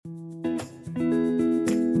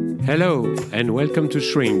Hello, and welcome to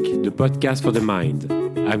Shrink, the podcast for the mind.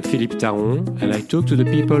 I'm Philippe Taron, and I talk to the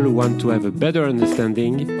people who want to have a better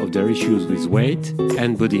understanding of their issues with weight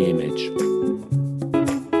and body image.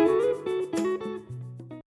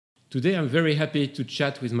 Today, I'm very happy to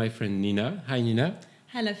chat with my friend Nina. Hi, Nina.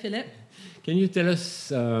 Hello, Philip. Can you tell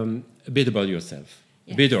us a bit about yourself?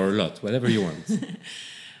 Yes. A bit or a lot, whatever you want.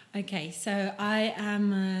 Okay, so I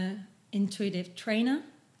am an intuitive trainer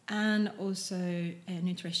and also a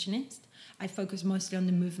nutritionist. I focus mostly on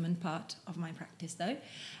the movement part of my practice, though.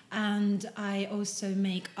 And I also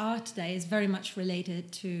make art that is very much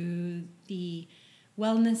related to the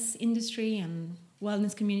wellness industry and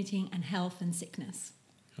wellness community and health and sickness.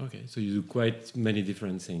 Okay, so you do quite many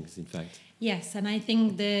different things, in fact. Yes, and I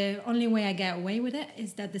think the only way I get away with it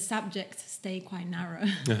is that the subjects stay quite narrow.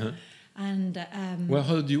 Uh-huh. And Well,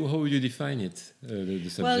 how would you define it, the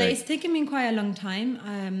subject? well, it's taken me quite a long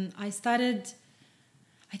time. I started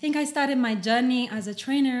my journey as a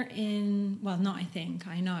trainer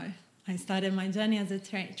I know. I started my journey as a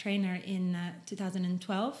trainer in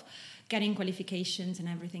 2012, getting qualifications and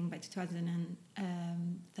everything by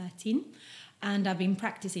 2013. And I've been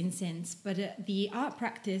practicing since. But the art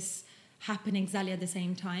practice happened exactly at the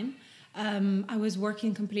same time. I was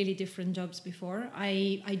working completely different jobs before.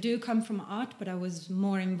 I do come from art, but I was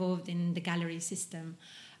more involved in the gallery system.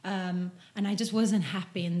 And I just wasn't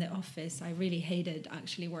happy in the office. I really hated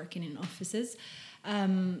actually working in offices. I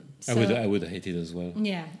would hate it as well.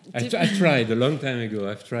 Yeah. I tried a long time ago.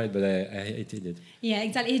 I've tried, but I hated it. Yeah,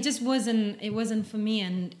 exactly. It just wasn't for me.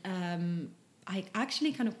 And I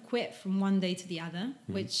actually kind of quit from one day to the other,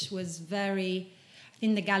 which was very... I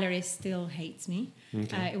think the gallery still hates me.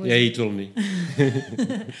 Okay. He told me.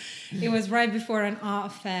 It was right before an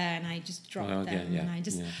art fair, and I just dropped them. Yeah, and I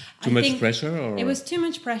just Too much pressure, or it was too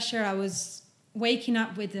much pressure. I was waking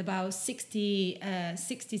up with about 60 to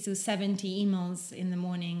 70 emails in the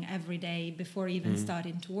morning every day before even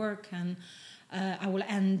starting to work, and I will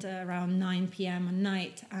end around 9 p.m. at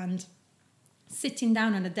night. And sitting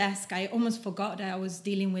down at a desk, I almost forgot that I was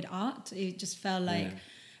dealing with art. It just felt like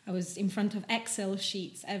I was in front of Excel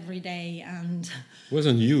sheets every day, and it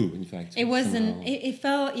wasn't you, in fact. It wasn't. It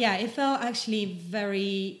felt actually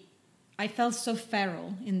very. I felt so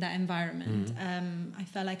feral in that environment. I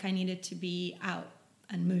felt like I needed to be out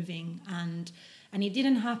and moving, and it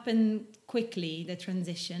didn't happen quickly. The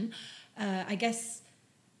transition, I guess.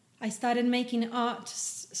 I started making art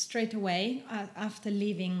straight away after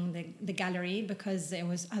leaving the gallery, because it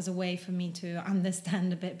was as a way for me to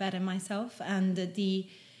understand a bit better myself, and the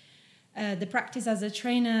practice as a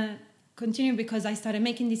trainer continued because I started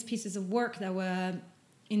making these pieces of work that were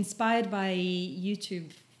inspired by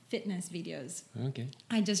YouTube fitness videos. Okay.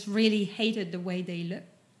 I just really hated the way they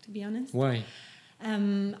looked, to be honest. Why?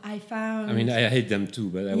 I hate them too,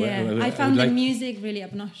 but I found the music really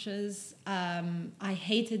obnoxious. I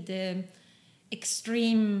hated the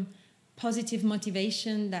extreme positive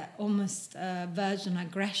motivation that almost verged on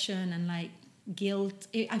aggression and like guilt.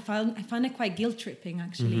 I found it quite guilt tripping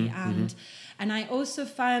actually, and I also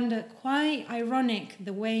found it quite ironic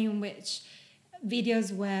the way in which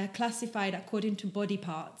videos were classified according to body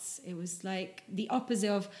parts. It was like the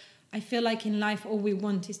opposite of. I feel like in life all we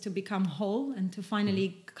want is to become whole and to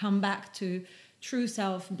finally come back to true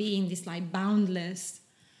self, being this like boundless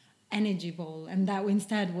energy ball, and that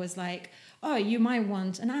instead was like, oh, you might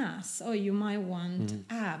want an ass, or you might want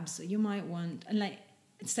abs, or you might want, and like.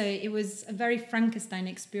 So it was a very Frankenstein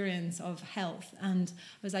experience of health. And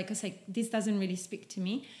I was like, this doesn't really speak to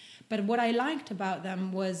me. But what I liked about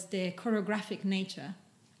them was the choreographic nature.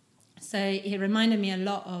 So it reminded me a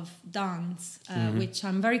lot of dance, which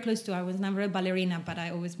I'm very close to. I was never a ballerina, but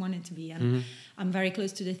I always wanted to be. And I'm very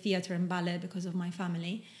close to the theater and ballet because of my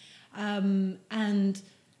family. And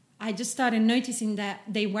I just started noticing that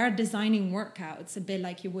they were designing workouts a bit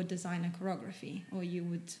like you would design a choreography, or you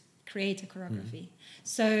would create a choreography.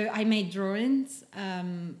 So I made drawings,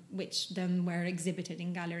 which then were exhibited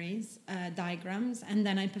in galleries, diagrams, and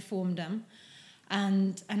then I performed them.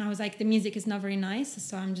 And I was like, the music is not very nice,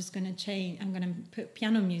 so I'm just going to change. I'm going to put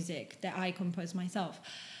piano music that I compose myself.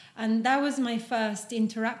 And that was my first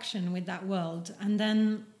interaction with that world. And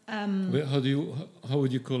then... how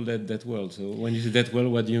would you call that world? So when you say that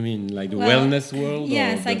world, what do you mean? Like the wellness world?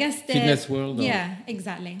 Yes, or I guess the fitness world? Or? Yeah,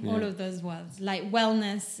 exactly. Yeah. All of those worlds. Like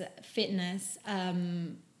wellness, fitness,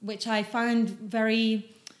 which I find very...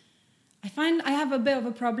 I have a bit of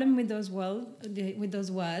a problem with those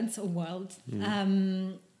words or world.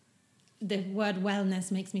 The word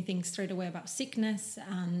wellness makes me think straight away about sickness,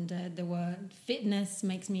 and the word fitness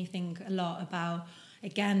makes me think a lot about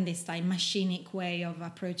again, this like machinic way of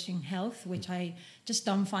approaching health, which I just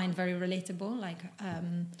don't find very relatable. Like,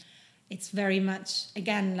 it's very much,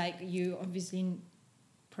 again, like you obviously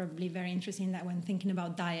probably very interested in that when thinking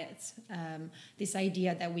about diets, this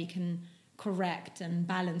idea that we can correct and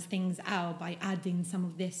balance things out by adding some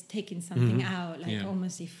of this, taking something out, like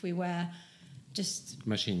almost if we were just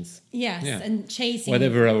machines. Yes, and chasing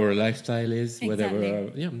whatever our lifestyle is, exactly.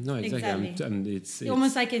 whatever. Exactly. And it's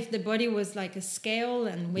almost like if the body was like a scale,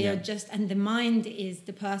 and we are just, and the mind is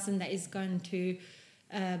the person that is going to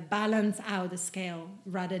balance out the scale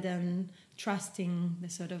rather than trusting the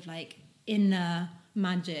sort of like inner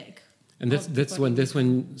magic. And that's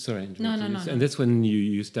when sorry. No. And that's when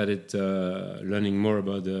you started learning more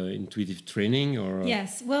about intuitive training, or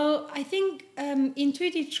yes. Well, I think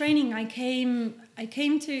intuitive training. I came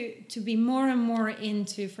to be more and more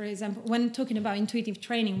into. For example, when talking about intuitive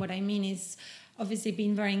training, what I mean is obviously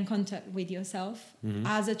being very in contact with yourself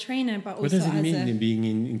as a trainer, but also what does it as mean being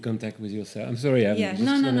in contact with yourself? I'm sorry. No.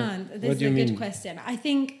 This is a good question. I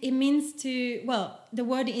think it means to. Well, the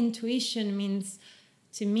word intuition means,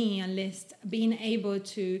 to me at least, being able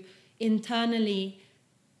to internally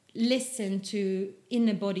listen to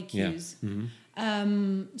inner body cues.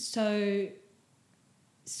 So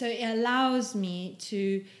it allows me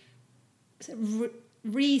to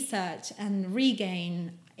research and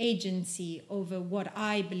regain agency over what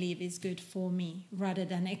I believe is good for me rather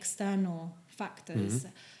than external factors.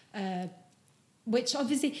 Which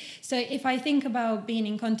obviously, so if I think about being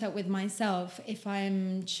in contact with myself, if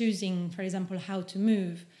I'm choosing, for example, how to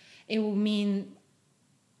move, it will mean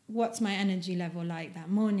what's my energy level like that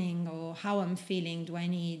morning, or how I'm feeling. Do I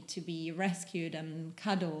need to be rescued and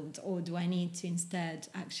cuddled, or do I need to instead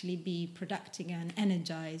actually be productive and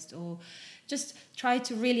energized, or just try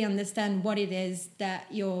to really understand what it is that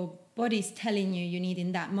your body's telling you need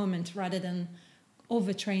in that moment, rather than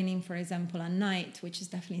overtraining, for example, at night, which is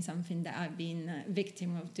definitely something that I've been a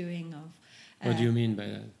victim of doing. What do you mean by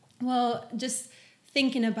that? Well, just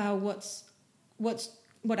thinking about what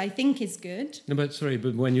I think is good. No, but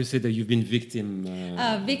when you say that you've been victim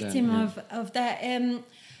of that,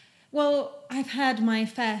 well, I've had my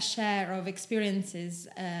fair share of experiences,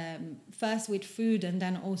 first with food and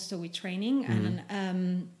then also with training,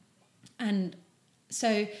 and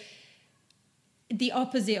so. The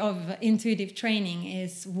opposite of intuitive training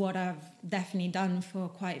is what I've definitely done for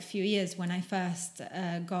quite a few years when I first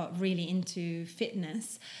got really into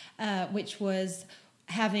fitness, which was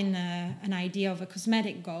having an idea of a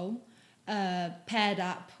cosmetic goal paired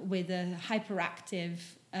up with a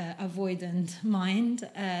hyperactive, avoidant mind.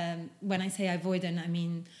 When I say avoidant, I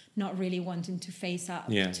mean not really wanting to face up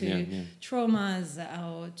to traumas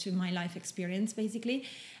or to my life experience, basically.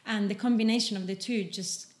 And the combination of the two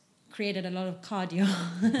just created a lot of cardio.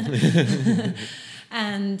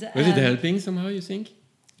 And was it helping somehow, you think?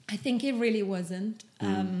 I think it really wasn't,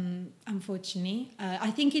 unfortunately.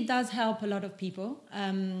 I think it does help a lot of people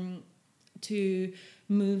to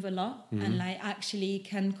move a lot and like actually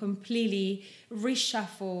can completely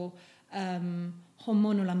reshuffle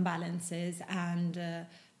hormonal imbalances and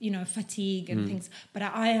fatigue and things. But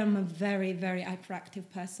I am a very, very hyperactive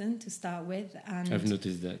person to start with, and I've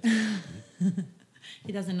noticed that.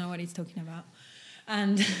 He doesn't know what he's talking about.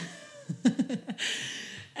 And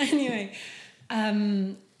anyway,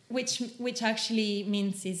 which actually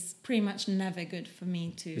means it's pretty much never good for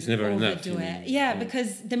me to overdo it. Yeah,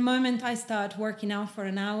 because the moment I start working out for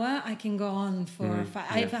an hour, I can go on for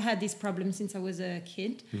 5. I've had this problem since I was a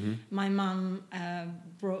kid. My mum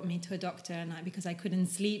brought me to a doctor because I couldn't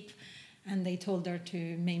sleep, and they told her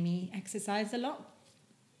to make me exercise a lot.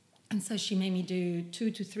 And so she made me do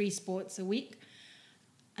 2 to 3 sports a week.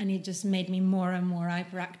 And it just made me more and more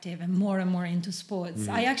hyperactive and more into sports.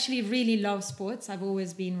 I actually really love sports. I've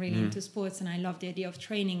always been really into sports, and I love the idea of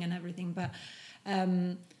training and everything. But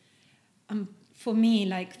for me,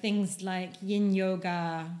 like things like yin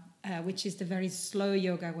yoga, which is the very slow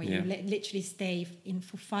yoga where you literally stay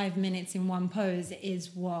for 5 minutes in one pose,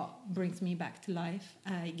 is what brings me back to life.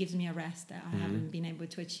 It gives me a rest that I haven't been able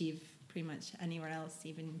to achieve pretty much anywhere else,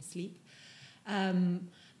 even in sleep.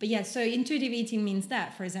 But yeah, so intuitive eating means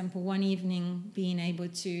that, for example, one evening being able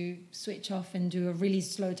to switch off and do a really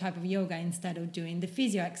slow type of yoga instead of doing the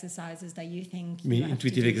physio exercises that you think you have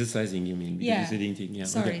intuitive exercising, you mean? Yeah. You said eating, yeah.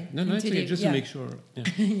 Sorry. Okay. No, it's okay, just to make sure. Yeah.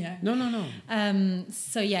 Yeah. No.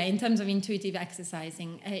 So yeah, in terms of intuitive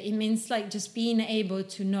exercising, it means like just being able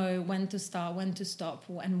to know when to start, when to stop,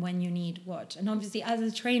 and when you need what. And obviously, as a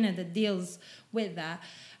trainer that deals with that,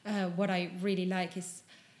 what I really like is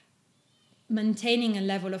maintaining a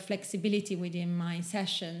level of flexibility within my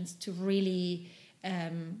sessions to really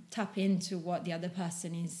tap into what the other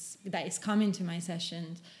person that is coming to my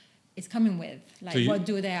sessions is coming with, like so what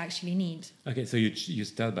do they actually need. Okay, so you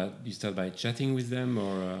start by chatting with them,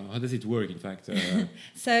 or how does it work in fact?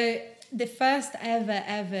 So the first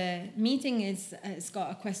ever meeting it's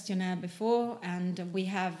got a questionnaire before, and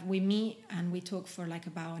we meet and we talk for like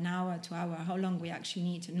about an hour, 2 hours, how long we actually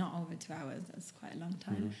need to, not over 2 hours, that's quite a long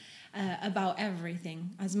time, about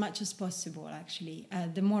everything, as much as possible actually.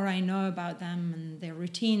 The more I know about them and their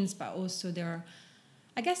routines, but also their,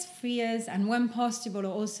 I guess, fears, and when possible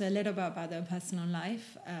also a little bit about their personal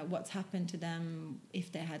life, what's happened to them,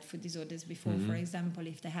 if they had food disorders before, for example,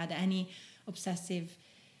 if they had any obsessive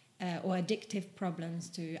or addictive problems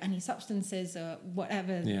to any substances or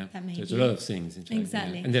whatever that may be. There's a lot of things.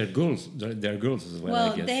 Exactly. Yeah. And there are goals as well,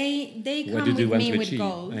 Well, I guess. they come with me with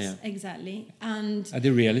goals. Exactly. And are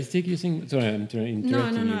they realistic, you think? Sorry, I'm interrupting you.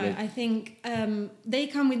 No. I think they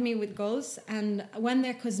come with me with goals, and when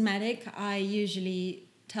they're cosmetic, I usually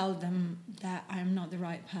tell them that I'm not the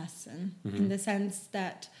right person, in the sense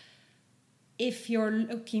that if you're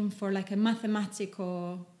looking for like a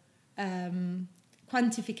mathematical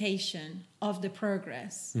quantification of the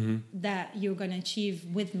progress that you're going to achieve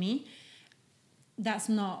with me, that's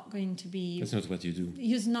not going to be... That's not what you do.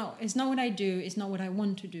 It's not what I do. It's not what I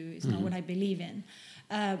want to do. It's not what I believe in.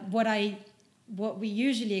 What we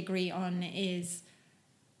usually agree on is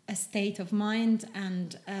a state of mind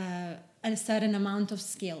and a certain amount of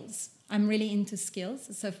skills. I'm really into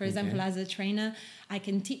skills. So, for example, as a trainer, I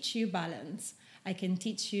can teach you balance. I can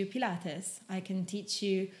teach you Pilates. I can teach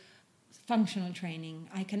you functional training.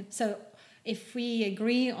 So if we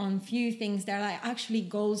agree on few things, they're like actually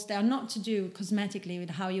goals. They are not to do cosmetically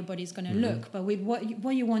with how your body is going to look, but with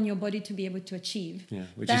what you want your body to be able to achieve. Yeah,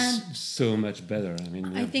 which is so much better. I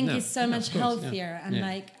mean, I think it's so much healthier,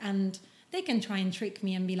 and they can try and trick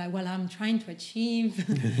me and be like, well, I'm trying to achieve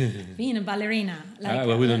being a ballerina. Like,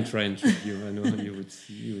 we don't try and trick you. I know you would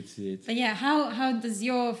see it. But yeah, how does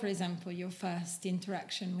your first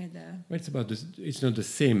interaction with the... Well, it's about this. It's not the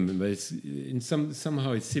same, but it's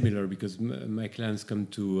somehow it's similar, because my clients come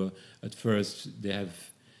to at first they have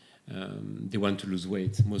they want to lose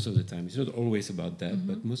weight most of the time. It's not always about that,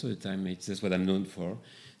 but most of the time that's what I'm known for.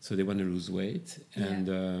 So they want to lose weight,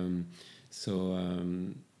 and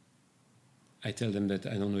I tell them that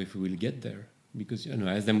I don't know if we will get there, because I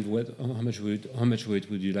ask them how much weight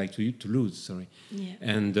would you like to lose? Sorry,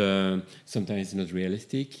 and sometimes it's not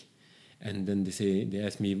realistic, and then they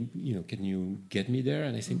ask me, can you get me there?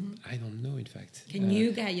 And I say, I don't know. In fact, can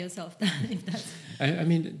you get yourself there? If that's... I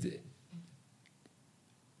mean,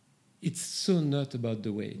 it's so not about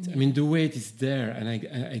the weight. I mean, the weight is there, and I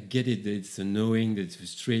get it. That it's annoying, that it's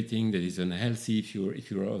frustrating, that it's unhealthy if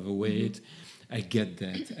you're overweight. I get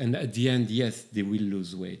that. And at the end, yes, they will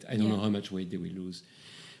lose weight. I don't know how much weight they will lose.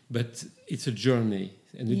 But it's a journey.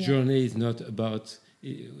 And the journey is not about...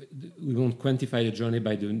 We won't quantify the journey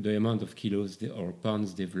by the amount of kilos or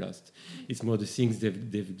pounds they've lost. It's more the things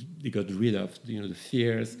they got rid of. The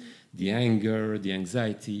fears, the anger, the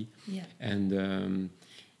anxiety. Yeah. And...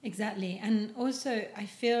 exactly. And also, I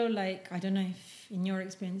feel like, I don't know if in your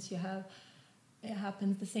experience it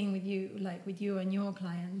happens the same with you, like with you and your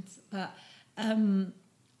clients, but...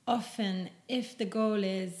 often if the goal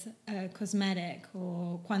is cosmetic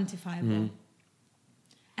or quantifiable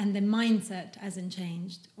and the mindset hasn't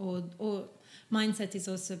changed, or mindset is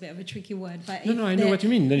also a bit of a tricky word, but I know what you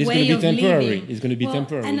mean. That it's going to be temporary. It's going to be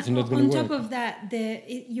temporary. And it's not going to work. On top of that,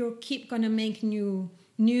 you keep going to make new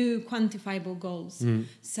quantifiable goals.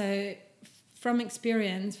 So from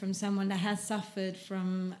experience, from someone that has suffered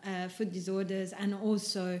from food disorders, and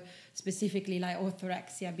also specifically like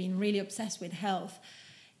orthorexia, being really obsessed with health,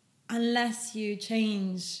 unless you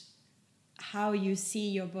change how you see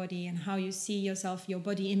your body and how you see yourself, your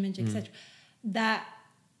body image, etc., that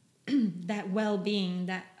well-being,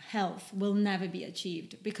 that health will never be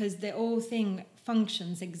achieved, because the whole thing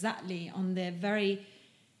functions exactly on the very...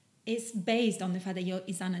 It's based on the fact that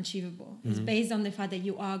it's unachievable. It's based on the fact that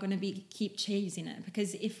you are going to keep chasing it.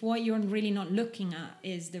 Because if what you're really not looking at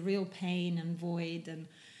is the real pain and void, and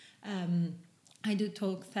I do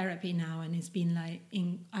talk therapy now, and it's been like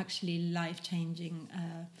actually life-changing.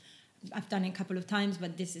 I've done it a couple of times,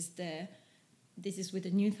 but this is with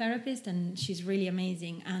a new therapist, and she's really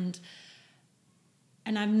amazing. And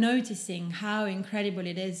I'm noticing how incredible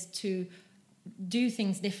it is to do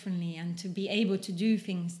things differently and to be able to do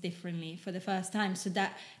things differently for the first time, so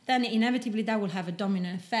that then inevitably that will have a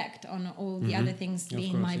domino effect on all the other things,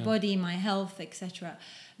 being my body, my health, etc.,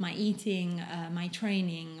 my eating, my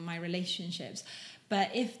training, my relationships. But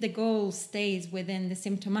if the goal stays within the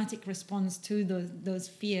symptomatic response to those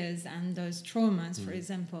fears and those traumas, for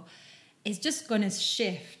example, it's just going to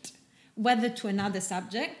shift, whether to another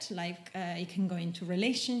subject, like it can go into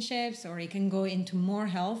relationships, or it can go into more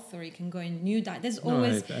health, or it can go in new diet. There's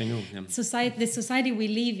always I know. Yeah. the society we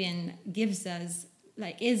live in gives us,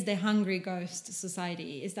 like, is the hungry ghost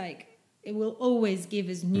society. It's like it will always give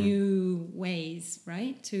us new ways,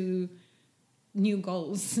 right, to new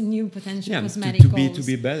goals, new potential cosmetic goals. To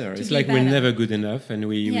be better. It's like we're never good enough, and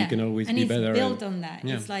we can always be better. And it's built on that.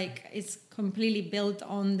 Yeah. It's like it's completely built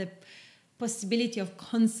on the possibility of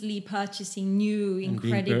constantly purchasing new,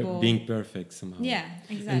 incredible... being perfect somehow. Yeah,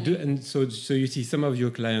 exactly. And so you see some of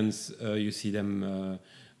your clients, you see them...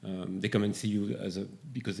 they come and see you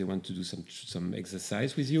because they want to do some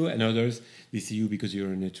exercise with you, and others they see you because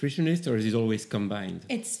you're a nutritionist, or is it always combined?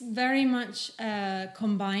 It's very much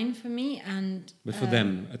combined for me, but for them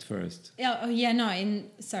at first.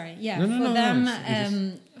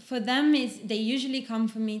 For them is they usually come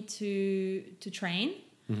for me to train.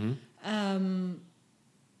 Mm-hmm.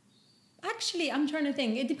 Actually, I'm trying to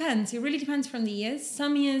think. It depends. It really depends from the years.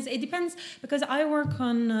 Some years, it depends because I work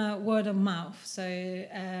on word of mouth, so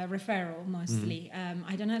referral mostly.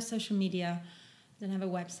 Mm-hmm. I don't have social media. I don't have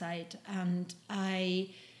a website, and I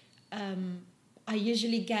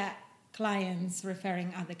usually get clients referring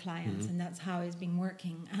other clients, and that's how it's been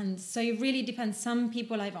working. And so it really depends. Some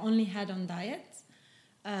people I've only had on diets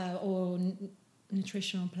or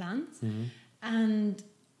nutritional plans, and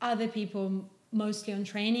other people mostly on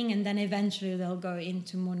training, and then eventually they'll go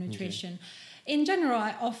into more nutrition. Okay. In general,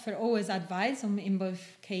 I offer always advice in both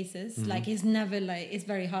cases. Like it's never like, it's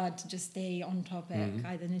very hard to just stay on topic,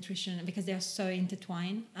 either nutrition, because they are so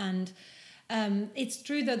intertwined. And it's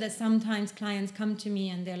true though that sometimes clients come to me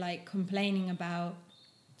and they're like complaining about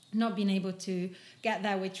not being able to get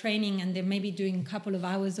there with training, and they're maybe doing a couple of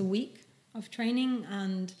hours a week of training,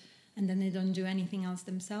 and then they don't do anything else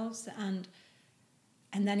themselves.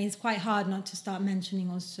 And then it's quite hard not to start mentioning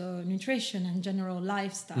also nutrition and general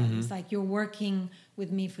lifestyle. It's like you're working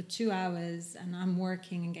with me for 2 hours, and I'm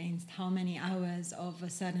working against how many hours of a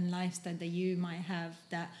certain lifestyle that you might have.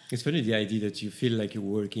 That it's funny, the idea that you feel like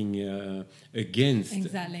you're working against.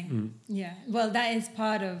 Exactly. Yeah. Well, that is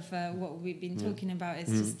part of what we've been talking about.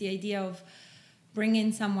 It's just the idea of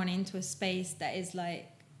bringing someone into a space that is like,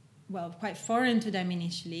 well, quite foreign to them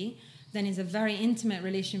initially. Then it's a very intimate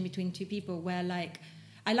relation between two people where, like,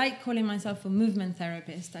 I like calling myself a movement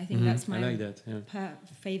therapist. I think that's my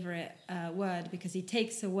favorite word, because it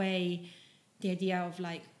takes away the idea of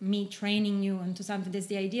like me training you onto something.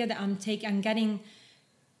 There's the idea that I'm getting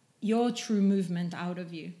your true movement out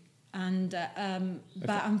of you. And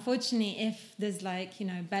but unfortunately, if there's like, you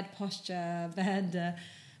know, bad posture, bad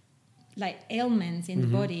like ailments in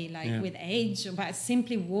the body, like with age, but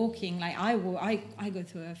simply walking, like I go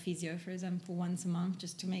through a physio, for example, once a month,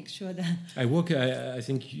 just to make sure that I walk. I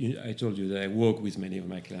think I told you that I walk with many of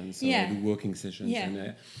my clients. So I do walking sessions,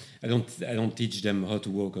 and I don't teach them how to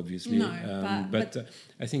walk, obviously. No, but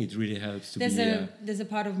I think it really helps to there's a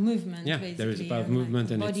part of movement. Yeah, basically, there is a part of movement,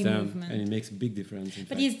 like and body movement, and it makes a big difference.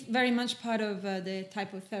 But it's very much part of the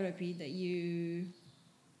type of therapy that you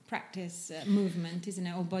practice, movement, isn't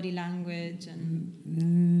it, or body language,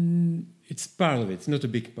 and it's part of it. It's not a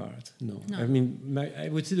big part. No. I mean, I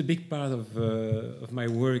would say the big part of my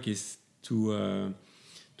work is to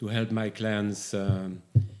help my clients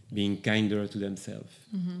being kinder to themselves,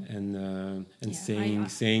 and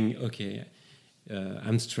saying, okay,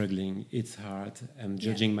 I'm struggling. It's hard. I'm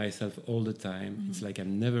judging myself all the time. It's like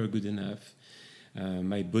I'm never good enough.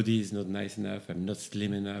 My body is not nice enough. I'm not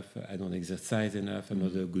slim enough. I don't exercise enough. I'm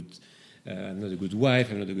not a good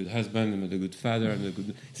wife. I'm not a good husband. I'm not a good father. I'm not a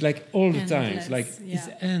good. It's like all the time. It's like it's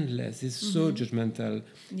endless. It's so judgmental,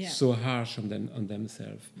 so harsh on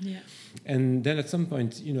themselves. Yeah. And then at some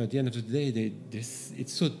point, you know, at the end of the day,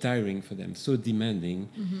 it's so tiring for them, so demanding.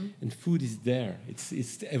 And food is there.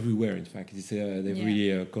 It's everywhere. In fact, it's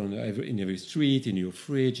every corner, in every street, in your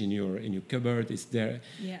fridge, in your cupboard. It's there.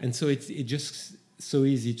 Yeah. And so it's just so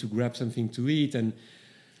easy to grab something to eat and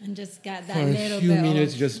just get that for little a few bit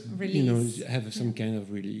minutes, of just release. You know, have some kind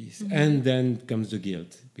of release, and then comes the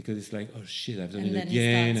guilt, because it's like, oh shit, I've done it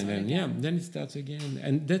again, and then then it starts again,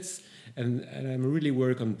 and that's and I'm really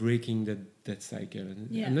work on breaking that cycle.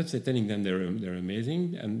 And I'm not telling them they're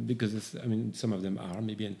amazing, and because some of them are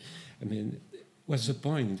maybe, and I mean, What's the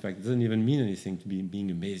point? In fact, it doesn't even mean anything to be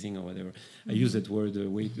being amazing or whatever. I use that word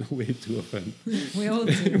way too often. We all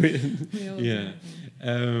do. We all Yeah.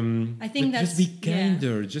 do. I think that's... Just be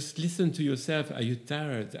kinder. Just listen to yourself. Are you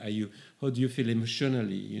tired? How do you feel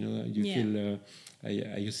emotionally? You know, do you feel...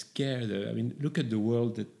 are you scared? I mean, look at the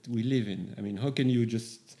world that we live in. I mean, how can you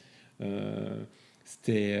just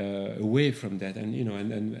stay away from that? And, you know,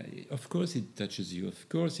 and of course it touches you. Of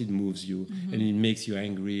course it moves you. And it makes you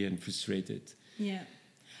angry and frustrated. Yeah.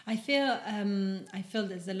 I feel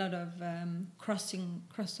there's a lot of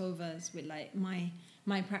crossovers with like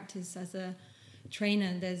my practice as a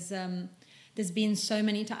trainer. There's been so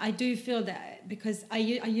many times. I do feel that because I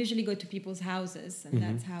usually go to people's houses and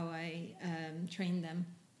that's how I train them.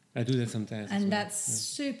 I do that sometimes. And that's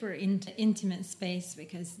super intimate space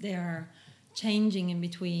because they are changing in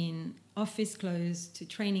between office clothes to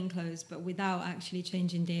training clothes, but without actually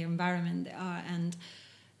changing the environment they are. And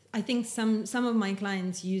I think some of my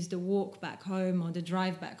clients use the walk back home or the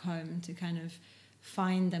drive back home to kind of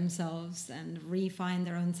find themselves and refine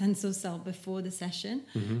their own sense of self before the session.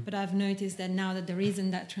 But I've noticed that now that there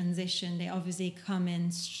isn't that transition, they obviously come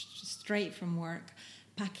in straight from work,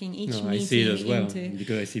 packing each meeting I see it as well, into...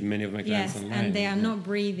 because I see many of my clients online. And they are not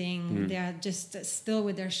breathing. They are just still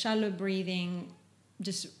with their shallow breathing,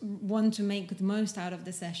 just want to make the most out of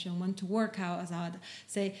the session, want to work out as hard.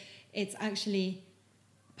 So it's actually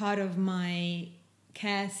part of my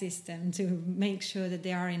care system to make sure that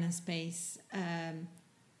they are in a space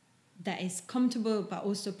that is comfortable but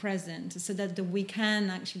also present, so that we can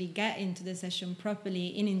actually get into the session properly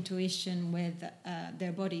in intuition with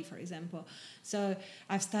their body, for example. So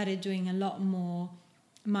I've started doing a lot more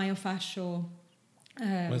myofascial.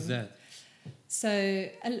 What's that? So,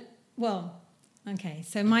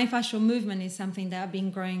 so myofascial movement is something that I've been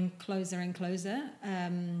growing closer and closer.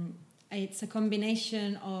 It's a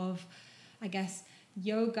combination of, I guess,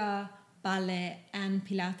 yoga, ballet, and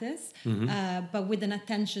Pilates, but with an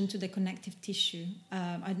attention to the connective tissue.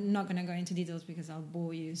 I'm not going to go into details because I'll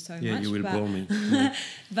bore you so much. Yeah, you will bore me.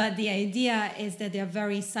 But the idea is that they're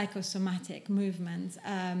very psychosomatic movements,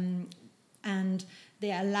 and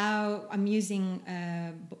they allow... I'm using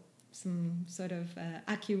some sort of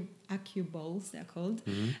acu balls, they're called.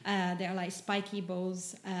 They're like spiky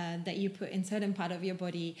balls that you put in certain part of your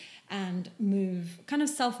body and move, kind of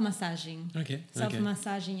self-massaging.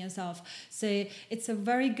 Self-massaging yourself. So it's a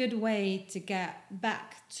very good way to get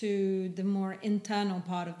back to the more internal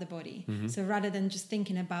part of the body. So rather than just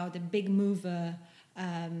thinking about the big mover,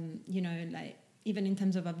 like even in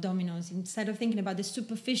terms of abdominals, instead of thinking about the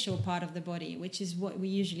superficial part of the body, which is what we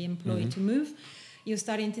usually employ to move, you're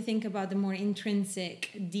starting to think about the more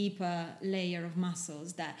intrinsic, deeper layer of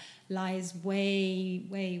muscles that lies way,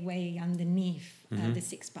 way, way underneath the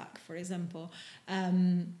six-pack, for example.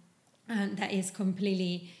 And that is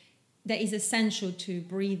essential to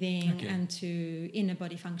breathing and to inner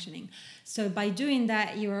body functioning. So by doing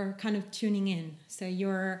that, you're kind of tuning in. So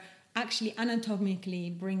you're actually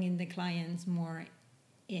anatomically bringing the clients more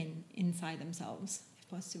inside themselves, if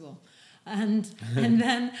possible. And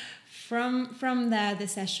then from there the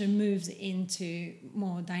session moves into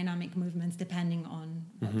more dynamic movements depending on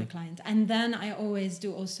the client. And then I always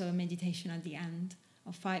do also a meditation at the end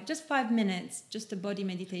of 5 minutes, just a body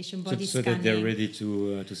meditation, body so scanning. So that they're ready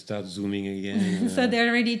to start zooming again. So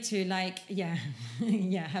they're ready to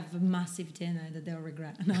have a massive dinner that they'll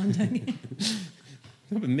regret. No, I'm joking.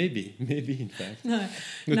 No, but maybe in fact. No,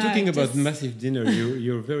 talking about massive dinner,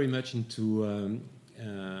 you're very much into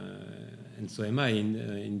and so am I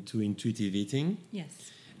into intuitive eating.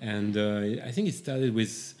 Yes. And I think it started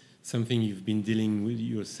with something you've been dealing with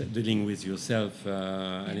yourself.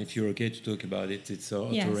 And if you're okay to talk about it, it's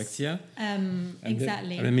orthorexia.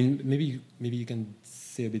 Exactly. I mean, maybe you can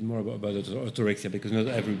say a bit more about orthorexia, because not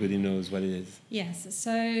everybody knows what it is. Yes.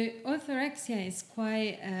 So orthorexia is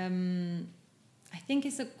quite... I think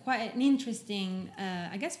it's quite an interesting,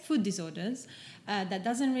 food disorders that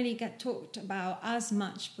doesn't really get talked about as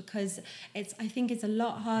much because I think it's a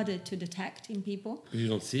lot harder to detect in people. You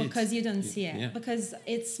don't see it. Because you don't see it. Yeah. Because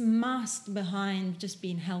it's masked behind just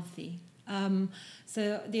being healthy.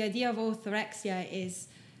 So the idea of orthorexia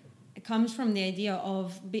it comes from the idea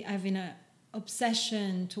of having an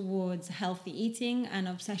obsession towards healthy eating and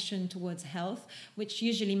obsession towards health, which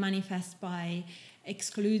usually manifests by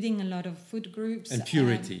excluding a lot of food groups and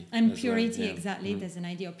purity exactly. There's an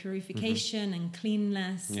idea of purification and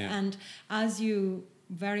cleanness, and as you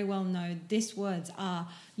very well know, these words are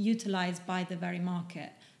utilized by the very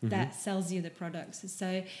market that sells you the products.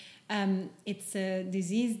 So it's a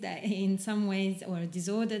disease that in some ways, or a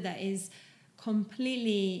disorder that is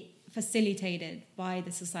completely facilitated by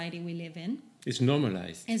the society we live in. It's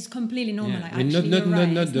normalized. It's completely normal. Yeah. Like, I mean, actually, you're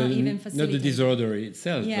right. It's not even not the facilitated. disorder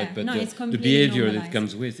itself, Yeah. but No, it's the completely behavior normalized. that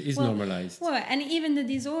comes with is normalized. Well, and even the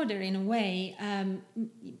disorder, in a way,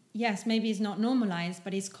 yes, maybe it's not normalized,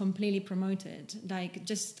 but it's completely promoted. Like,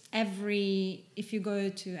 just if you go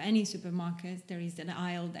to any supermarket, there is an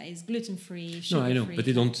aisle that is gluten-free, sugar-free. No, I know, but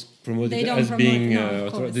they don't promote They it don't as promote being it, no,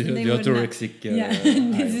 of course. the They would not. autorexic.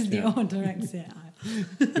 This is the orthorexia aisle.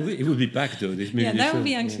 It would be packed though. Yeah, that would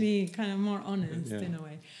be actually kind of more honest in a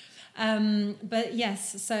way. But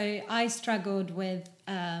yes, so I struggled with,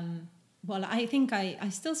 I think I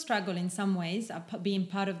still struggle in some ways, being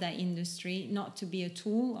part of that industry, not to be a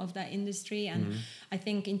tool of that industry. And I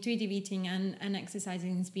think intuitive eating and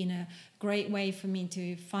exercising has been a great way for me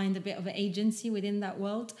to find a bit of an agency within that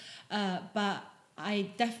world. But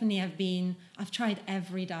I definitely I've tried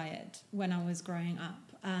every diet when I was growing up.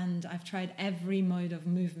 And I've tried every mode of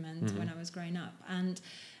movement when I was growing up. And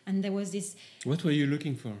there was this... What were you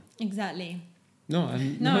looking for? Exactly. No,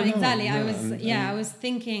 exactly. No, I was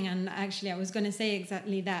thinking, and actually I was going to say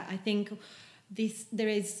exactly that. I think there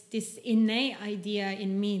is this innate idea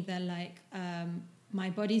in me that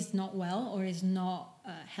my body's not well or is not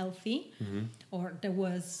healthy, or there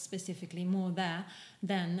was specifically more there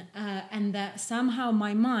then, and that somehow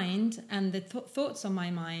my mind and the thoughts on my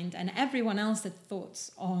mind and everyone else's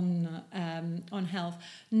thoughts on health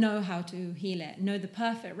know how to heal it, know the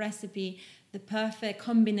perfect recipe, the perfect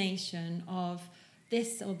combination of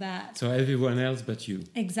this or that. So everyone else but you.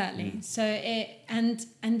 Exactly. So and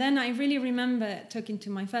then I really remember talking to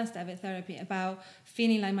my first ever therapy about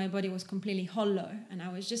feeling like my body was completely hollow and I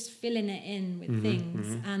was just filling it in with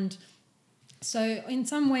things. And so in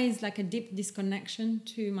some ways like a deep disconnection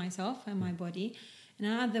to myself and my body, and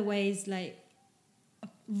in other ways like a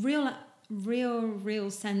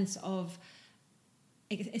real sense of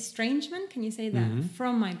estrangement, can you say that,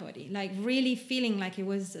 from my body, like really feeling like it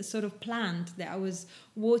was a sort of plant that I was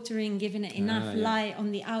watering, giving it enough light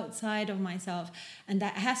on the outside of myself, and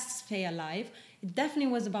that has to stay alive. It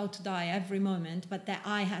definitely was about to die every moment, but that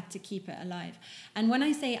I had to keep it alive. And when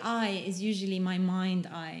I say I, is usually my mind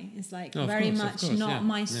I. It's like very much not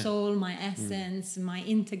my soul, my essence, my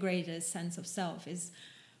integrated sense of self. Is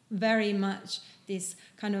very much this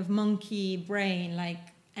kind of monkey brain, like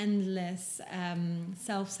endless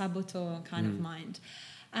self-saboteur kind of mind.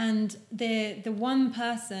 And the one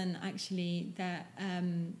person actually that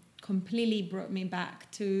completely brought me back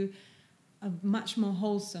to a much more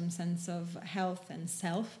wholesome sense of health and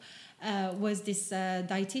self was this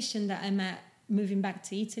dietitian that I met moving back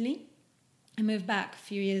to Italy. I moved back a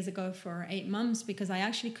few years ago for 8 months because I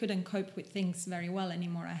actually couldn't cope with things very well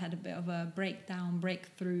anymore. I had a bit of a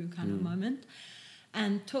breakthrough kind of moment.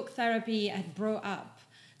 And talk therapy had brought up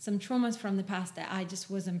some traumas from the past that I just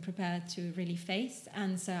wasn't prepared to really face.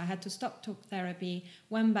 And so I had to stop talk therapy,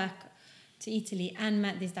 went back to Italy and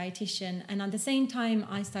met this dietitian. And at the same time,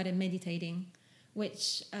 I started meditating,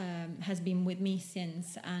 which has been with me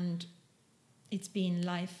since. And it's been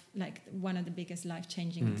one of the biggest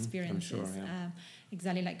life-changing experiences. I'm sure,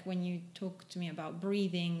 exactly like when you talk to me about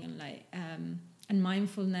breathing and and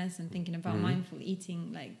mindfulness and thinking about mindful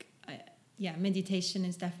eating, meditation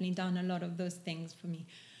has definitely done a lot of those things for me.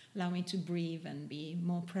 Allow me to breathe and be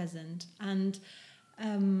more present. And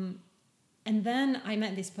then I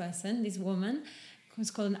met this woman,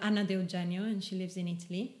 who's called Anna De Eugenio, and she lives in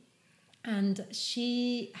Italy. And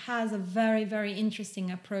she has a very, very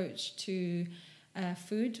interesting approach to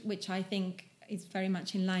food, which I think is very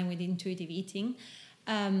much in line with intuitive eating,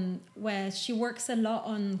 where she works a lot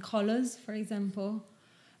on colors, for example.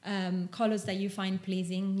 Colors that you find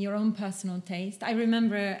pleasing, your own personal taste. I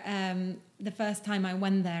remember the first time I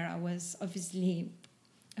went there, I was obviously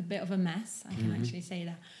a bit of a mess. I can actually say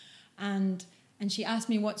that. And she asked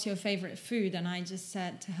me, "What's your favorite food?" And I just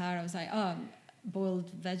said to her, I was like, "Oh, boiled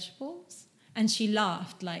vegetables." And she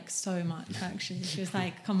laughed like so much. Actually, she was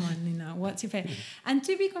like, "Come on, what's your favorite?" And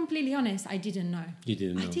to be completely honest, I didn't know. You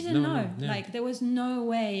didn't know. I didn't know. No. Like there was no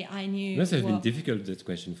way I knew. It must have been difficult, that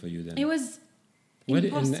question for you then. It was.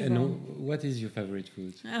 What is your favorite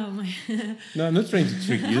food? Oh my! No, I'm not trying to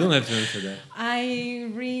trick you. You don't have to answer that. I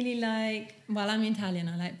really like. Well, I'm Italian.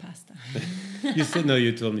 I like pasta. You said no.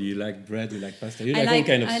 You told me you like bread. You like pasta. You like all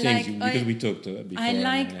kind of things because we talked before.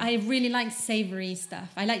 I really like savory stuff.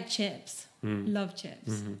 I like chips. Love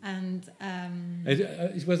chips. And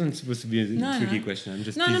it wasn't supposed to be a tricky question. I'm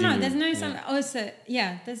just teasing you. There's no also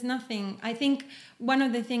there's nothing. I think one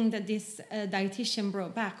of the things that this dietitian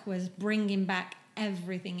brought back was bringing back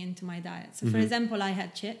everything into my diet. So for example, I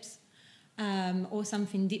had chips or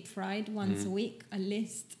something deep fried once a week, a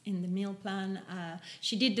list in the meal plan.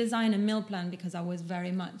 She did design a meal plan because I was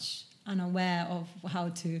very much unaware of how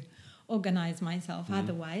to organize myself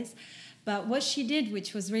otherwise. But what she did,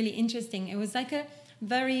 which was really interesting, it was like a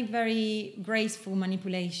very, very graceful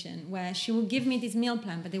manipulation where she will give me this meal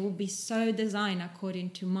plan, but it will be so designed according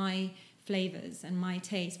to my flavors and my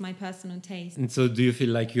taste, my personal taste. And so do you feel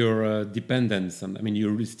like you're dependent? I mean,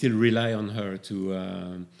 you still rely on her to,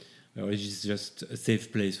 or is it just a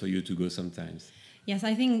safe place for you to go sometimes? Yes,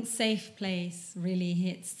 I think safe place really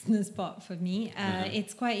hits the spot for me.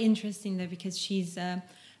 It's quite interesting though, because she's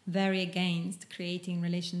very against creating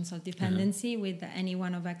relations of dependency with any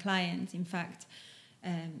one of her clients. In fact,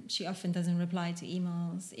 she often doesn't reply to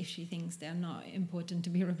emails if she thinks they're not important to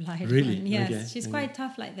be replied Really? on. Yes, Okay. she's quite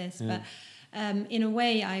tough like this. But in a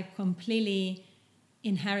way, I completely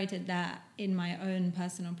inherited that in my own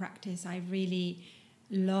personal practice. I really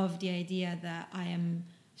love the idea that I am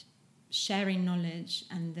sharing knowledge,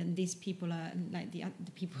 and then these people are like the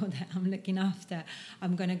people that I'm looking after.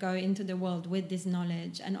 I'm going to go into the world with this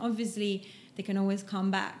knowledge, and obviously they can always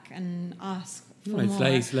come back and ask for more.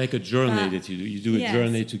 It's like a journey that you do. You do a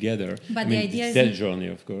journey together. But the idea it's is that journey,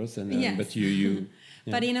 of course. And but you.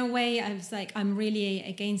 Yeah. But in a way, I was like, I'm really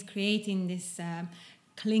against creating this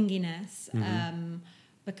clinginess.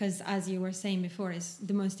 Because as you were saying before, is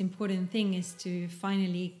the most important thing is to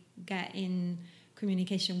finally get in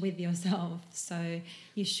communication with yourself. So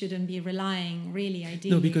you shouldn't be relying really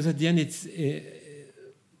ideally. No, because at the end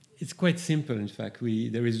it's quite simple. In fact,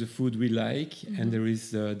 there is the food we like, and there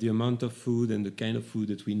is the amount of food and the kind of food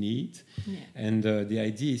that we need. Yeah. And the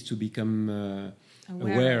idea is to become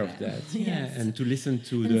aware of that. Yes. And to listen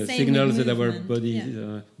to the signals that our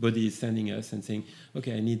body is sending us and saying,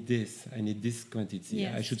 okay, I need this quantity.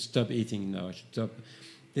 Yes. I should stop eating now. I should stop.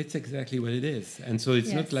 That's exactly what it is. And so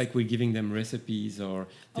it's not like we're giving them recipes or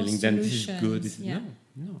telling them this is good.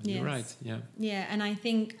 No, you're right. Yeah. Yeah, and I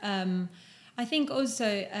think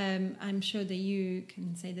also, I'm sure that you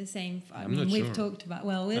can say the same. We've talked about,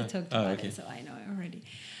 it, so I know it already.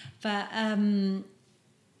 But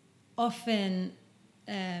often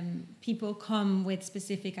people come with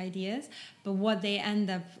specific ideas, but what they end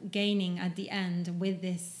up gaining at the end with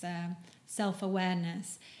this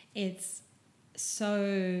self-awareness, it's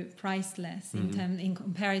so priceless in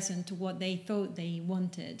comparison to what they thought they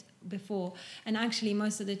wanted before. And actually,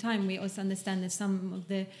 most of the time, we also understand that some of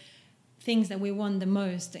the things that we want the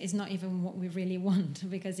most is not even what we really want,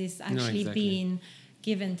 because it's actually being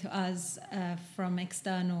given to us from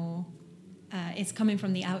external. It's coming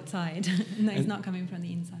from the outside. No, it's not coming from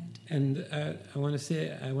the inside. And I want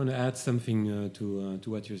to add something to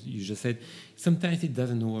what you just said. Sometimes it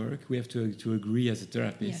doesn't work. We have to agree as a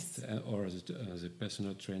therapist or as a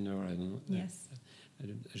personal trainer. I don't know. Yes.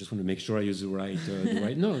 I just want to make sure I use the right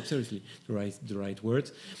no, seriously, the right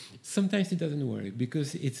words. Sometimes it doesn't work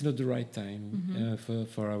because it's not the right time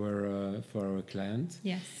for our client.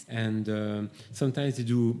 Yes. And sometimes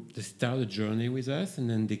they start a journey with us, and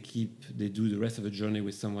then they do the rest of the journey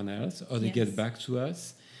with someone else, or they get back to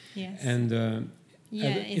us. Yes. And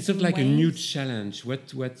it's not like a new challenge.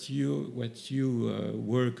 What you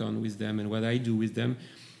work on with them and what I do with them.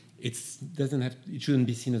 It shouldn't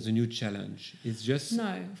be seen as a new challenge. It's just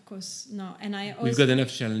no, of course not. And we've got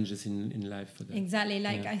enough challenges in life for that. Exactly.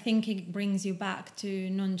 I think it brings you back to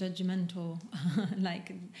non-judgmental,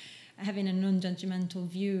 like having a non-judgmental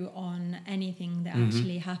view on anything that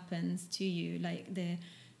actually happens to you, like the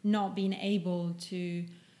not being able to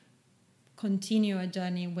continue a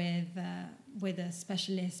journey with a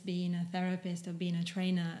specialist, being a therapist or being a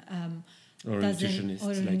trainer, or a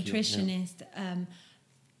nutritionist.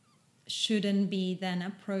 Shouldn't be then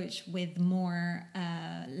approached with more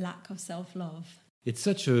lack of self-love. It's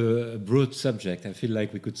such a broad subject. I feel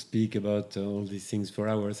like we could speak about all these things for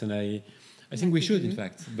hours, and I think we should, in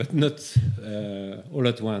fact, but not all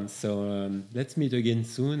at once. So let's meet again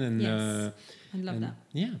soon. And I'd love that.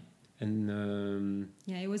 Yeah. And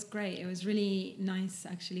it was great. It was really nice,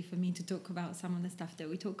 actually, for me to talk about some of the stuff that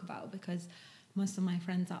we talk about, because most of my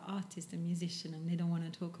friends are artists and musicians, and they don't want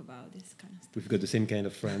to talk about this kind of stuff. We've got the same kind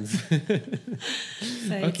of friends.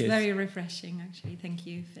 So it's very refreshing, actually. Thank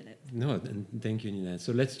you, Philip. No, and thank you, Nina.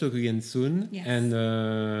 So let's talk again soon. Yes. And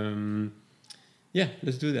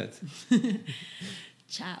let's do that.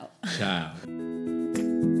 Ciao. Ciao.